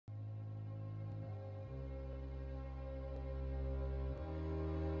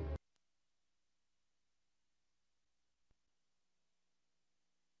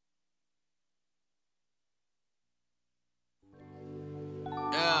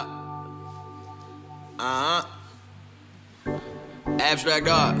Abstract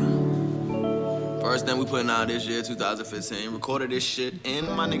art. First thing we putting out this year, 2015. Recorded this shit in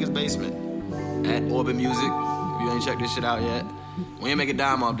my nigga's basement at Orbit Music. If you ain't checked this shit out yet, we ain't make a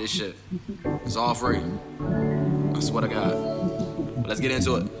dime off this shit. It's all free. I swear to God. But let's get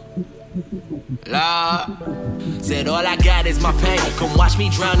into it. Said all I got is my pain. Come watch me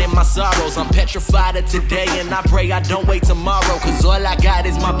drown in my sorrows. I'm petrified of today, and I pray I don't wait tomorrow. Cause all I got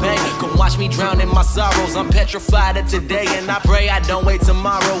is my pain. Come watch me drown in my sorrows. I'm petrified of today, and I pray I don't wait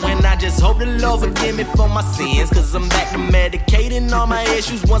tomorrow. And I just hope the Lord forgive me for my sins. Cause I'm back to medicating all my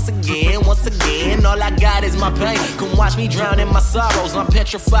issues once again. All I got is my pain. Come watch me drown in my sorrows. I'm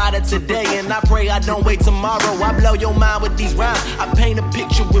petrified of today, and I pray I don't wait tomorrow. I blow your mind with these rhymes. I paint a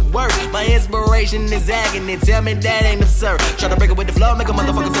picture with words. My inspiration is agony. Tell me that ain't absurd. Try to break it with the flow, make a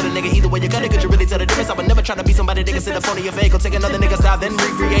motherfucker feel a nigga. Either way you cut it, could you really tell the difference? I would never try to be somebody that consider phony or fake. Or take another nigga's style, then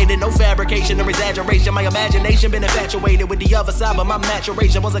recreate it. No fabrication or exaggeration. My imagination been infatuated with the other side, but my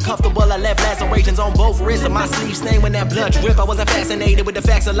maturation wasn't comfortable. I left lacerations on both wrists and my sleeves stained when that blood drip. I wasn't fascinated with the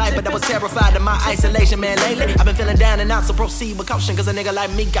facts of life, but I was terrified of my isolation. Man, lately I've been feeling down and out, so proceed with caution. Cause a nigga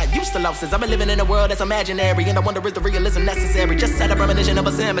like me got used to losses. I've been living in a world that's imaginary, and I wonder is the realism necessary. Just had a premonition of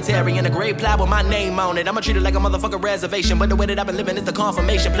a cemetery and a grave plot with my name on it. I'ma treat it like a motherfucking reservation, but the way that I've been living is the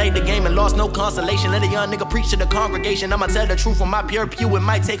confirmation. Played the game and lost no consolation. Let a young nigga preach to the congregation. I'ma tell the truth from my pure pew. It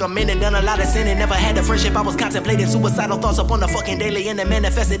might take a minute, done a lot of sinning. Never had a friendship, I was contemplating suicidal thoughts up on the fucking daily, and it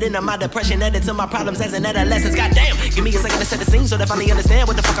manifested into my depression. Added to my problems as an adolescent. Goddamn, give me a second to set the scene so that I finally understand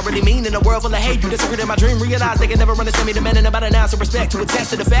what the fuck I really mean. In a world full of hate, you disagreed in my dream. Realize they can never understand me, demanding about an ounce of respect. To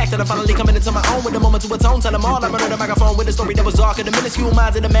attest to the fact that I'm finally coming into my own with a moment to atone. Tell them all I murdered the microphone with a story that was darker. The minuscule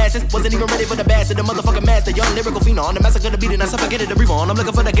minds of the masses wasn't even ready for the bastard. The motherfucking master, young lyrical phenom. The massacre, the beating, I suffocated to breathe on. I'm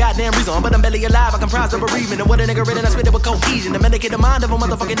looking for the goddamn reason, but I'm barely alive. I comprise the bereavement. And what a nigga written, I spit it with cohesion. The medicate the mind of a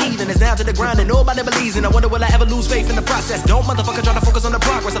motherfucking heathen. It's down to the grind and nobody believes in. I wonder will I ever lose faith in the process. Don't motherfucker try to focus on the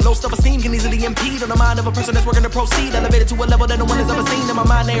progress. A low self-esteem can easily impede on the mind of a person that's working to proceed. Elevated to a level that no one has ever seen. And my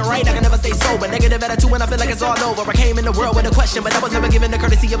mind ain't right, I can never stay sober. Negative attitude when I feel like it's all over. I came in the world with a question, but I was never given the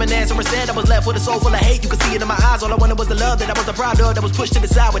courtesy of an answer. Instead, I was left with a soul full of hate. You could see it in my eyes. All I wanted was the love that I was the proud of, that was pushed to the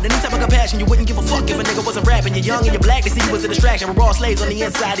side with any type of compassion. You wouldn't give a fuck if a nigga wasn't rapping. You're young and you're black, to see you was a distraction. We're all slaves on the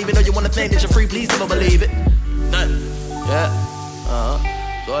inside, even though you wanna think that you're free. Please never believe it.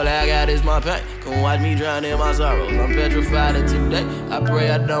 So all I got is my pain. Come watch me drown in my sorrows. I'm petrified of today. I pray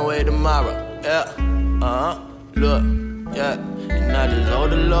I don't wait tomorrow. Look, and I just hope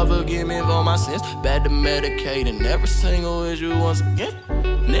the Lord forgive me for my sins. Bad to medicating every single issue once again.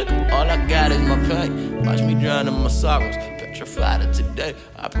 Nigga, all I got is my pain. Watch me drown in my sorrows. Petrified of today.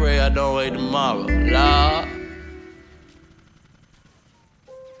 I pray I don't wait tomorrow. Lord.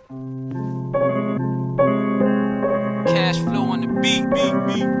 Cash flow on the beat.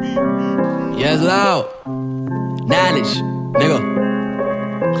 Yes, loud. Knowledge,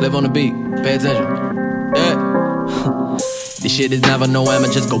 nigga. Clip on the beat. Pay attention. Yeah. This shit is never no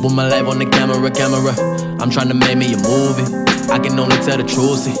amateur. Go put my life on the camera. I'm trying to make me a movie. I can only tell the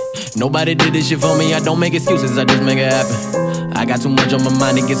truth. See, nobody did this shit for me. I don't make excuses, I just make it happen. I got too much on my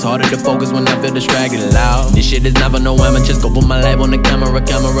mind, it gets harder to focus when I feel distracted. Loud. This shit is never no amateur. Go put my life on the camera.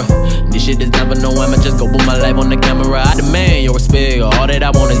 This shit is never no amateur. Go put my life on the camera. I demand your respect. All that I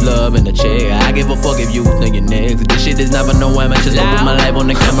want is love and a check. I give a fuck if you think you're next. This shit is never no amateur. Go put my life on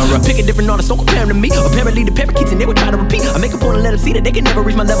the camera. Pick a different artist, don't compare them to me. Apparently the parakeets and they would try to repeat. I make a point and let them see that they can never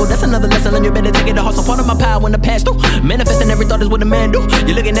reach my level. That's another lesson, and you better take it to heart. So part of my power when I pass through. Manifesting every thought is what a man do.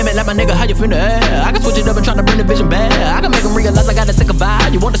 You're looking at me like my nigga, how you finna act? I can switch it up and try to bring the vision back. I can make them realize I got a second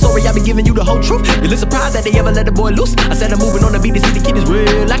vibe. You want the story, I be giving you the whole truth. You look surprised that they ever let the boy loose. I said I'm moving on the beat to see the kid is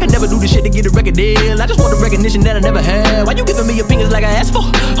real. I can never do this shit to get a record deal. I just want the recognition that I never had. Why you giving me opinions like I asked for?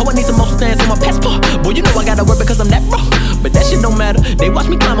 Oh, I need some more stamps on my passport. Boy, you know I gotta work because I'm that bro. But that shit don't matter. They watch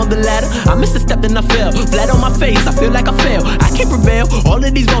me climb up the ladder. I missed a step then I fell. Flat on my face, I feel like I fail. I can't prevail. All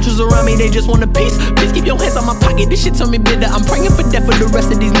of these vultures around me, they just want a piece. Please keep your hands on my pocket. This shit turn me bitter. I'm praying for death for the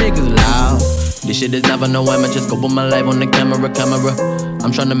rest of these niggas. Loud. This shit is never no amateur. Go put my life on the camera.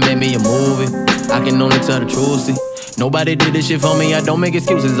 I'm trying to make me a movie. I can only tell the truth. See, nobody did this shit for me. I don't make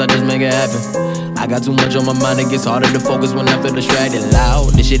excuses, I just make it happen. I got too much on my mind, it gets harder to focus when I feel distracted.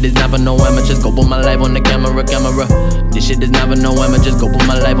 Loud. This shit is never no amateur. Go put my life on the camera. This shit is never no amateur. Go put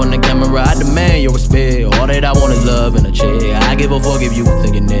my life on the camera. I demand your respect. All that I want is love and a check. I give a fuck if you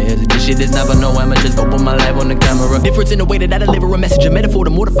think you're next. This shit is never no amateur. Go put my life on the camera. Difference in the way that I deliver a message, a metaphor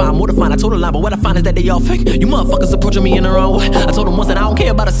to mortify. I told a lie, but what I find is that they all fake. You motherfuckers approaching me in the wrong way. I told them once that I don't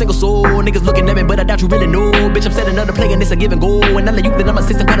care about a single soul. Niggas looking at me, but I doubt you really know. Bitch, I'm setting up the play and it's a give and go. And I let you that I'm a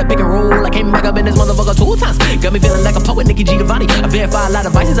system, kinda pick and roll. I came back up in the this motherfucker 2 times. Got me feeling like a poet, Nicky Giovanni. I verify a lot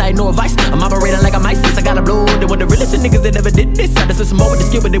of vices, I ain't no advice. I'm operating like I'm ISIS, I gotta blow. They want the realest niggas that ever did this. I just listen more with the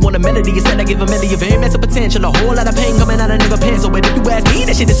skill, but they want a melody. Instead I give a melody of very massive potential. A whole lot of pain coming out of nigga pen. So if you ask me,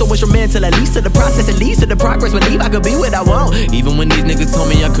 that shit is so instrumental. At least to the process, it leads to the progress. Believe I could be what I want. Even when these niggas told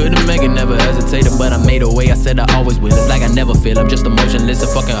me I couldn't make it, never hesitated, but I made a way. I said I always will. It's like I never feel. I'm just emotionless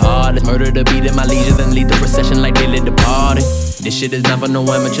and fucking heartless. Murder the beat in my leisure, then lead the procession like they lit the party. This shit is not for no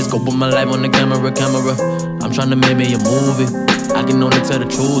amateurs. Go put my life on the camera. I'm tryna make me a movie. I can only tell the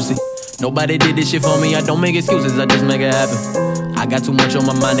truth. See, nobody did this shit for me. I don't make excuses, I just make it happen. I got too much on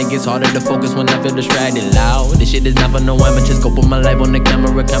my mind, it gets harder to focus when I feel distracted. Loud, this shit is not for no amateurs. Go put my life on the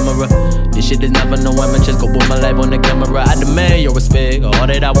camera. This shit is not for no amateurs. Go put my life on the camera. I demand your respect. All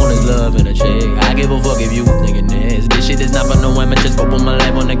that I want is love and a check. I give a fuck if you thinking this. This shit is not for no amateurs. Go put my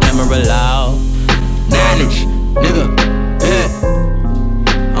life on the camera. Loud, knowledge, nigga, yeah.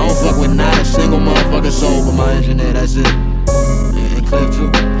 I don't fuck with not a single motherfucking soul but my engineer, that's it. And clip too,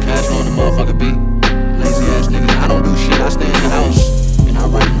 cash on the motherfucking beat. Lazy ass niggas, I don't do shit, I stay in the house and I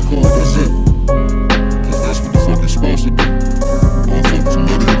write and record, that's it. Cause that's what the fuck is supposed to do. Motherfuckers, none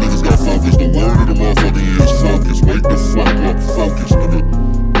of you niggas got focus. The word of the motherfucker is focus. Wake the fuck up, focus, nigga.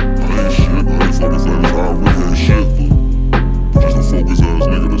 I ain't shit, I ain't fucking famous, I really ain't shit, but just a focus ass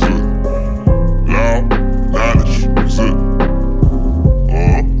nigga, that's it. Loud, knowledge, that's it.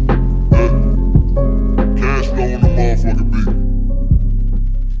 Cash flow on the motherfucking beat.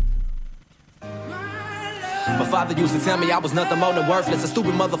 My father used to tell me I was nothing more than worthless. A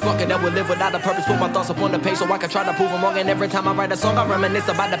stupid motherfucker that would live without a purpose. Put my thoughts up on the page so I can try to prove them wrong. And every time I write a song I reminisce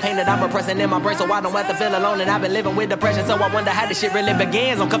about the pain that I'm repressing in my brain, so I don't have to feel alone. And I've been living with depression, so I wonder how this shit really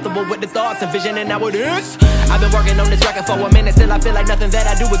begins. I'm comfortable with the thoughts and vision, and now it is. I've been working on this record for a minute, still I feel like nothing that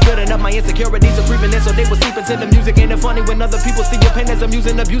I do is good enough. My insecurities are creeping in, so they will seep into the music. Ain't it funny when other people see your pain as I'm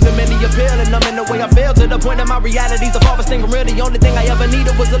using, abusing many appeal, and I'm in the way I feel, to the point that my reality's the farthest thing from real. The only thing I ever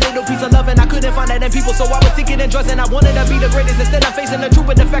needed was a little piece of love, and I couldn't find that in people, so I was seeking and drugs, and I wanted to be the greatest. Instead I'm facing the truth,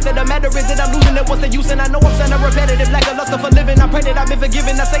 but the fact of the matter is that I'm losing it. What's the use? And I know I'm sounding repetitive, like a lust for living. I pray that I've been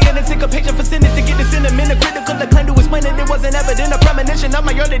forgiven. I say it in syncopation for sinners to get this in a minute. Critical the claim to explain it, it wasn't evident. A premonition of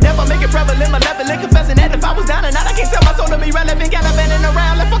my early death, I make it prevalent. My level and confessing that if I was down and out, I can't sell my soul to be relevant. Got abandoning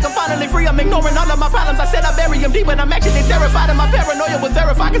around, like fuck, I'm finally free. I'm ignoring all of my problems. I said I bury them deep, but I'm actually terrified, and my paranoia was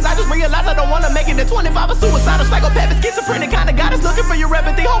verified. Cause I just realized I don't wanna make it to 25. A suicidal, psychopathic, schizophrenic kind of God is looking for your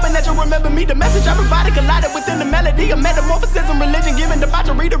empathy, hoping that you'll remember me. The message I provided collided within the melody of metamorphosis and religion, giving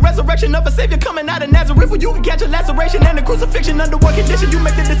debauchery, the resurrection of a savior coming out of Nazareth, where you can catch a laceration and a crucifixion. Under what condition you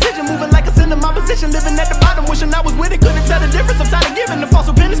make the decision, moving like a sin in my position, living at the bottom, wishing I was with it, couldn't tell the difference. I'm tired of giving the false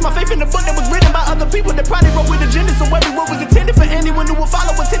repentance, my faith in the book that was written by other people that probably wrote with agendas, so every word was intended for anyone who will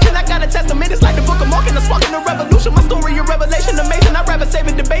follow attention. I got a testament, it's like the book of Mark, and I'm sparking a revolution. My story a revelation, amazing. I'd rather save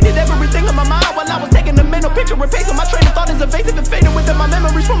and debated everything on my mind while I was taking the mental picture and pacing. My train of thought is evasive and fading within my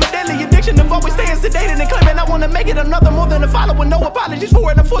memories from a deadly addiction of always staying sedated and claiming I wanna make it another more than a follower. No apologies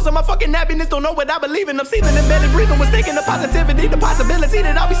for it, I'm forcing my fucking happiness. Don't know what I believe in, I'm seething and barely breathing. Was thinking the positivity, the possibility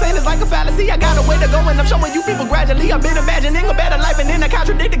that I'll be saying is like a fallacy. I got a way to go and I'm showing you people gradually. I've been imagining a better life and then I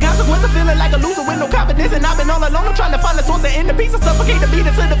contradict the consequence of feeling like a loser with no confidence. And I've been all alone, I'm trying to find a source of inner peace. I suffocate the beat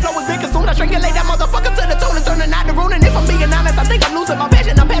until the flow is big consumed. I strangulate that motherfucker to the tone and turning out the room. And if I'm being honest, I think I'm losing my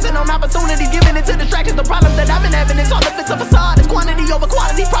passion. I'm passing on opportunities, giving it to distractions. The problems that I've been having is all if it's a facade. It's quantity over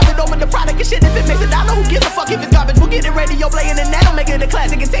quality, profit over the product and shit. If it makes $1, who gives a fuck if it's garbage? We'll get it radio playing and that'll make it a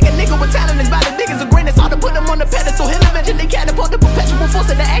classic. And take a nigga with talent is about as big as a grin. It's hard to put him on the pedestal. He'll eventually catapult the perpetual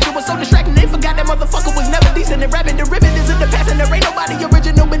force of the action was so distracting. They forgot that motherfucker was never decent. And rapping derivatives in the past, and there ain't nobody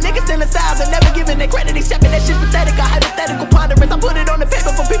original, but niggas stealing styles and never giving their credit. They stepping that shit's pathetic. A hypothetical ponderance. I put it on the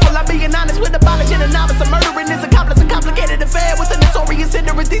paper for people. I'm being honest with abolishing a novice. A murdering is a complicated affair with a notorious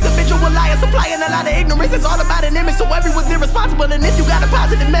hindrance. These habitual liars supplying a lot of ignorance. It's all about an image, so everyone's irresponsible. And if you got a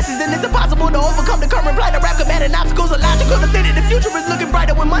positive message, then it's impossible to overcome the current plight of rap. Combating obstacles are logical. To think that the future is looking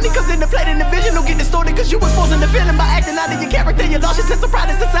brighter when money comes into play. Then the vision will get distorted, cause you was forcing the feeling by acting out of your character. You lost your sense of pride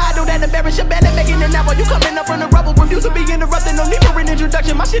and societal that embarrass your belly, making it now while you coming up from the rubble. Refuse to be interrupted, no need for an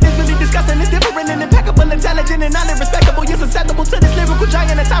introduction. My shit is really disgusting, it's different and impeccable, intelligent and non-respectable. You're susceptible to this lyrical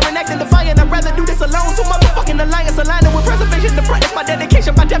giant, a tyrant acting defiant. I'd rather do this alone, so motherfucking alliance aligning with preservation. The practice my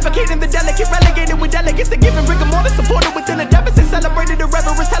dedication by defecating the delicate, relegated with delegates to giving rigor mortis, supported within a deficit, celebrated the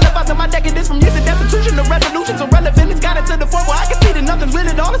reverence, televising my decadence from years of destitution. The resolutions are relevant, it's got it to the point where I can see that nothing's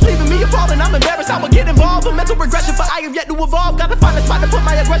really all. It's leaving me appalled and I'm embarrassed. I will get involved, a mental regression, for I have yet to evolve. Gotta find a spot to put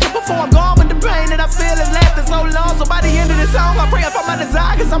my aggression before I'm gone. But the pain that I feel has lasted so long, so by the end of this song I pray I find my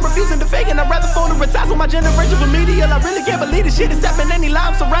desire, cause I'm refusing to fake and I'd rather fold and retire. So my generation remedial, I really can't believe this shit is happening any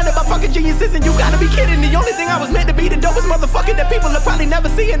lie. I'm surrounded by fucking geniuses and you gotta be kidding. The only thing I was meant to be the dopest motherfucker that people will probably never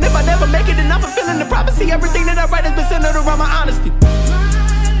see. And if I never make it, then I'm fulfilling